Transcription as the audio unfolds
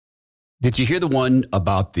Did you hear the one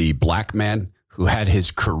about the black man who had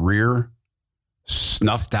his career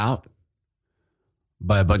snuffed out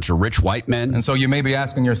by a bunch of rich white men? And so you may be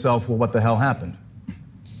asking yourself, well, what the hell happened?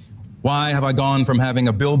 Why have I gone from having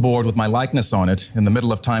a billboard with my likeness on it in the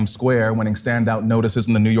middle of Times Square, winning standout notices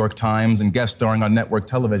in the New York Times and guest starring on network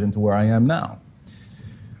television, to where I am now?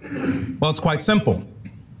 Well, it's quite simple.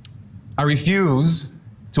 I refuse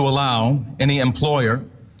to allow any employer,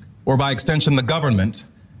 or by extension the government,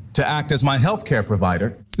 to act as my healthcare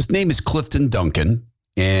provider. His name is Clifton Duncan,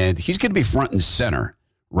 and he's going to be front and center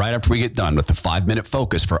right after we get done with the 5-Minute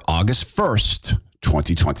Focus for August 1st,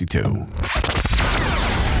 2022.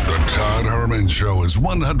 The Todd Herman Show is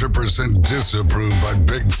 100% disapproved by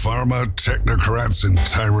big pharma, technocrats, and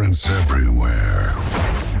tyrants everywhere.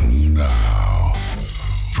 Now,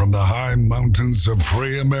 from the high mountains of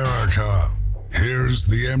free America, here's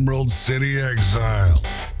the Emerald City exile,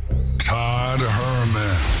 Todd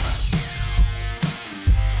Herman.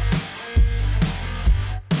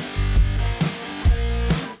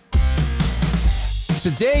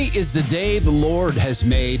 Today is the day the Lord has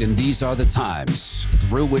made, and these are the times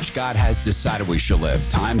through which God has decided we shall live.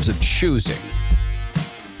 Times of choosing.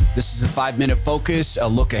 This is a 5-Minute Focus. A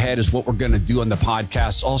look ahead is what we're going to do on the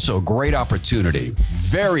podcast. Also, a great opportunity.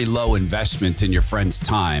 Very low investment in your friend's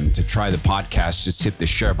time to try the podcast. Just hit the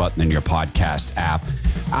share button in your podcast app.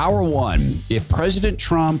 Hour 1, if President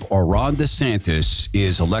Trump or Ron DeSantis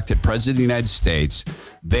is elected president of the United States,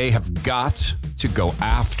 they have got to go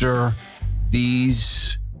after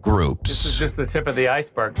these groups. This is just the tip of the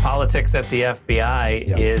iceberg. Politics at the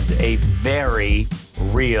FBI is a very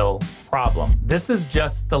real problem. This is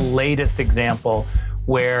just the latest example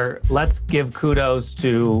where let's give kudos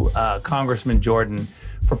to Congressman Jordan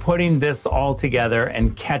for putting this all together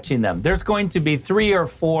and catching them. There's going to be 3 or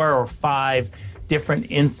 4 or 5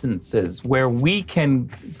 different instances where we can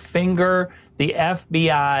finger the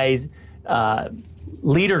FBI's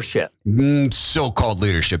leadership. So-called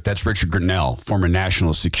leadership. That's Richard Grenell, former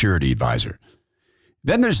national security advisor.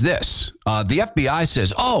 Then there's this. The FBI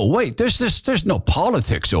says, oh, wait, there's no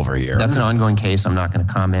politics over here. That's an ongoing case. I'm not going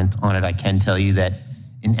to comment on it. I can tell you that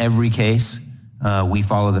in every case, we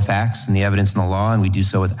follow the facts and the evidence and the law, and we do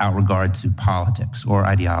so without regard to politics or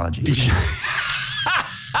ideology.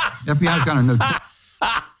 FBI's got to know.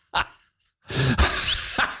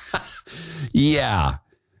 Yeah.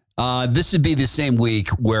 This would be the same week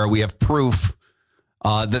where we have proof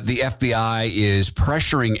that the FBI is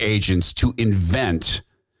pressuring agents to invent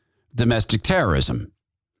domestic terrorism.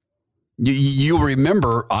 You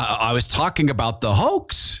remember, I was talking about the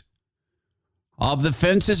hoax of the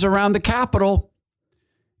fences around the Capitol.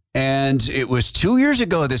 And it was 2 years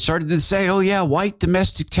ago they started to say, oh, yeah, white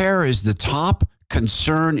domestic terror is the top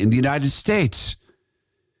concern in the United States.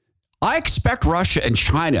 I expect Russia and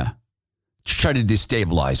China to try to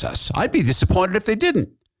destabilize us. I'd be disappointed if they didn't.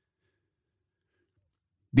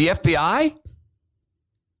 The FBI,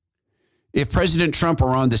 if President Trump or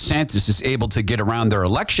Ron DeSantis is able to get around their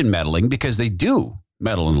election meddling, because they do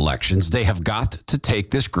meddle in elections, they have got to take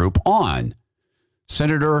this group on.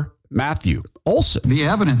 Senator Matthew Olsen. The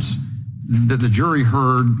evidence that the jury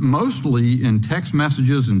heard mostly in text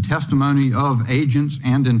messages and testimony of agents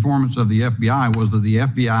and informants of the FBI was that the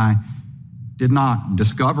FBI did not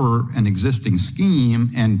discover an existing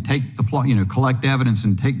scheme and take the plot, collect evidence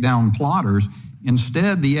and take down plotters.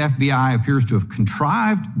 Instead, the FBI appears to have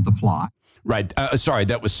contrived the plot. Right. Sorry,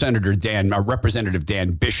 that was Representative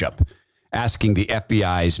Dan Bishop asking the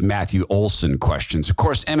FBI's Matthew Olsen questions. Of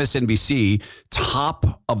course, MSNBC,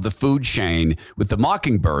 top of the food chain, with the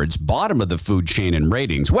Mockingbirds, bottom of the food chain in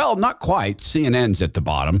ratings. Well, not quite. CNN's at the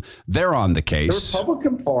bottom. They're on the case. The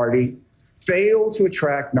Republican Party failed to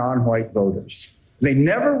attract non-white voters. They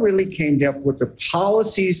never really came up with the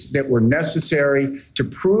policies that were necessary to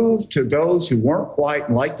prove to those who weren't white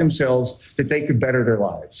and like themselves that they could better their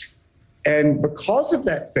lives. And because of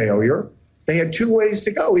that failure, they had 2 ways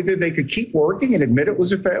to go. Either they could keep working and admit it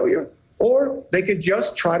was a failure, or they could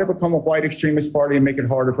just try to become a white extremist party and make it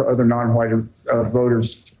harder for other non-white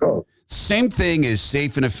voters to vote. Same thing as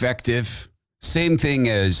safe and effective. Same thing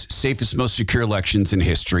as safest, most secure elections in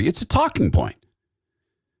history. It's a talking point.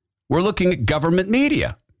 We're looking at government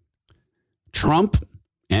media. Trump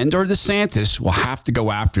and or DeSantis will have to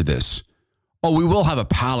go after this. Oh, we will have a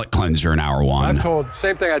palate cleanser in hour 1.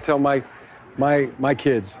 Same thing I tell my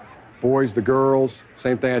kids, boys, the girls,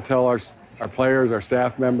 same thing I tell our players, our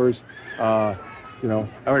staff members. I would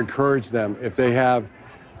encourage them if they have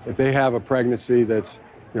a pregnancy that's,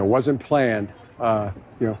 wasn't planned, to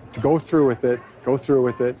go through with it,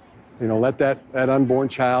 let that unborn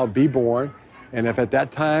child be born. And if at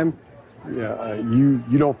that time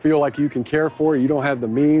you don't feel like you can care for it, you don't have the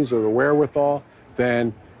means or the wherewithal,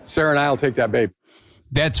 then Sarah and I will take that baby.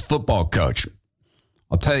 That's football coach.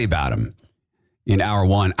 I'll tell you about him in hour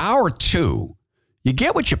one. Hour two, you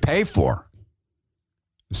get what you pay for.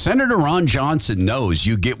 Senator Ron Johnson knows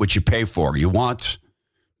you get what you pay for. You want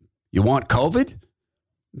COVID?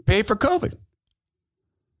 Pay for COVID.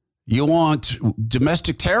 You want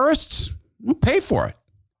domestic terrorists? Pay for it.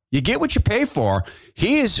 You get what you pay for.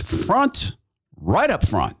 He is right up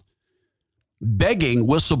front, begging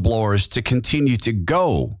whistleblowers to continue to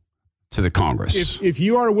go to the Congress. If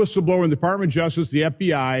you are a whistleblower in the Department of Justice, the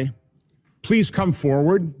FBI, please come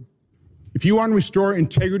forward. If you want to restore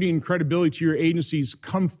integrity and credibility to your agencies,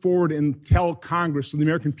 come forward and tell Congress so the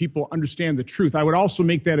American people understand the truth. I would also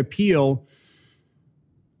make that appeal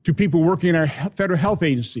to people working in our federal health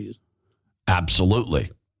agencies. Absolutely.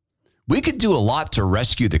 We could do a lot to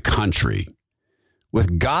rescue the country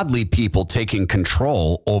with godly people taking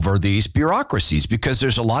control over these bureaucracies, because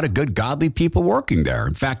there's a lot of good, godly people working there.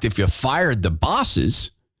 In fact, if you fired the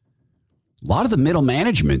bosses, a lot of the middle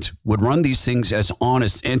management would run these things as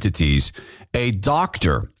honest entities. A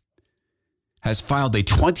doctor has filed a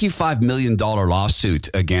 $25 million lawsuit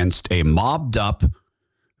against a mobbed up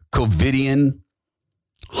COVIDian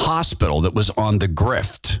hospital that was on the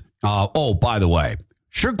grift. By the way,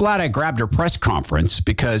 sure glad I grabbed her press conference,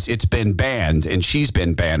 because it's been banned and she's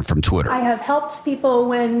been banned from Twitter. I have helped people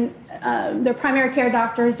when their primary care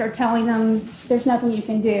doctors are telling them there's nothing you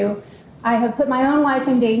can do. I have put my own life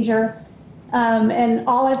in danger. And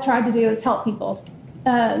all I've tried to do is help people.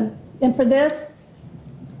 And for this,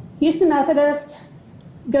 Houston Methodist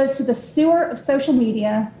goes to the sewer of social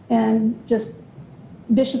media and just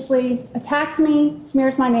viciously attacks me,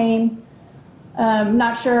 smears my name.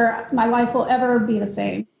 Not sure my life will ever be the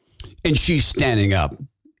same. And she's standing up,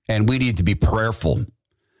 and we need to be prayerful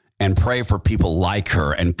and pray for people like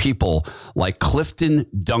her and people like Clifton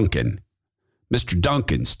Duncan. Mr.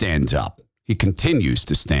 Duncan stands up. He continues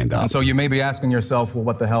to stand up. And so you may be asking yourself, well,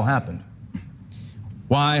 what the hell happened?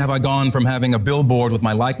 Why have I gone from having a billboard with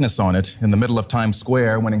my likeness on it in the middle of Times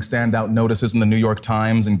Square, winning standout notices in the New York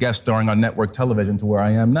Times and guest starring on network television, to where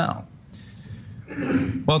I am now?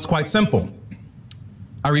 Well, it's quite simple.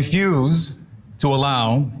 I refuse to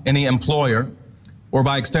allow any employer, or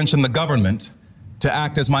by extension the government, to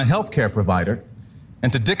act as my healthcare provider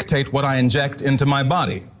and to dictate what I inject into my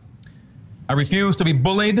body. I refuse to be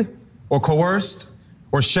bullied or coerced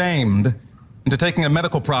or shamed into taking a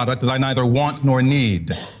medical product that I neither want nor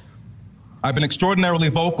need. I've been extraordinarily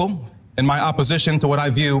vocal in my opposition to what I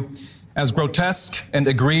view as grotesque and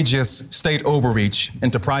egregious state overreach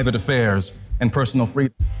into private affairs and personal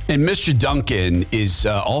freedom. And Mr. Duncan is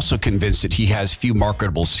also convinced that he has few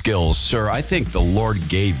marketable skills. Sir, I think the Lord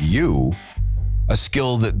gave you a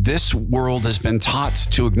skill that this world has been taught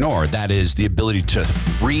to ignore. That is the ability to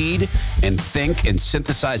read and think and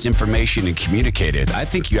synthesize information and communicate it. I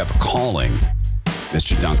think you have a calling,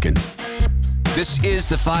 Mr. Duncan. This is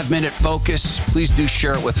the 5-Minute Focus. Please do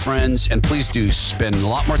share it with friends, and please do spend a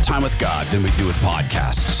lot more time with God than we do with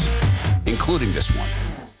podcasts, including this one.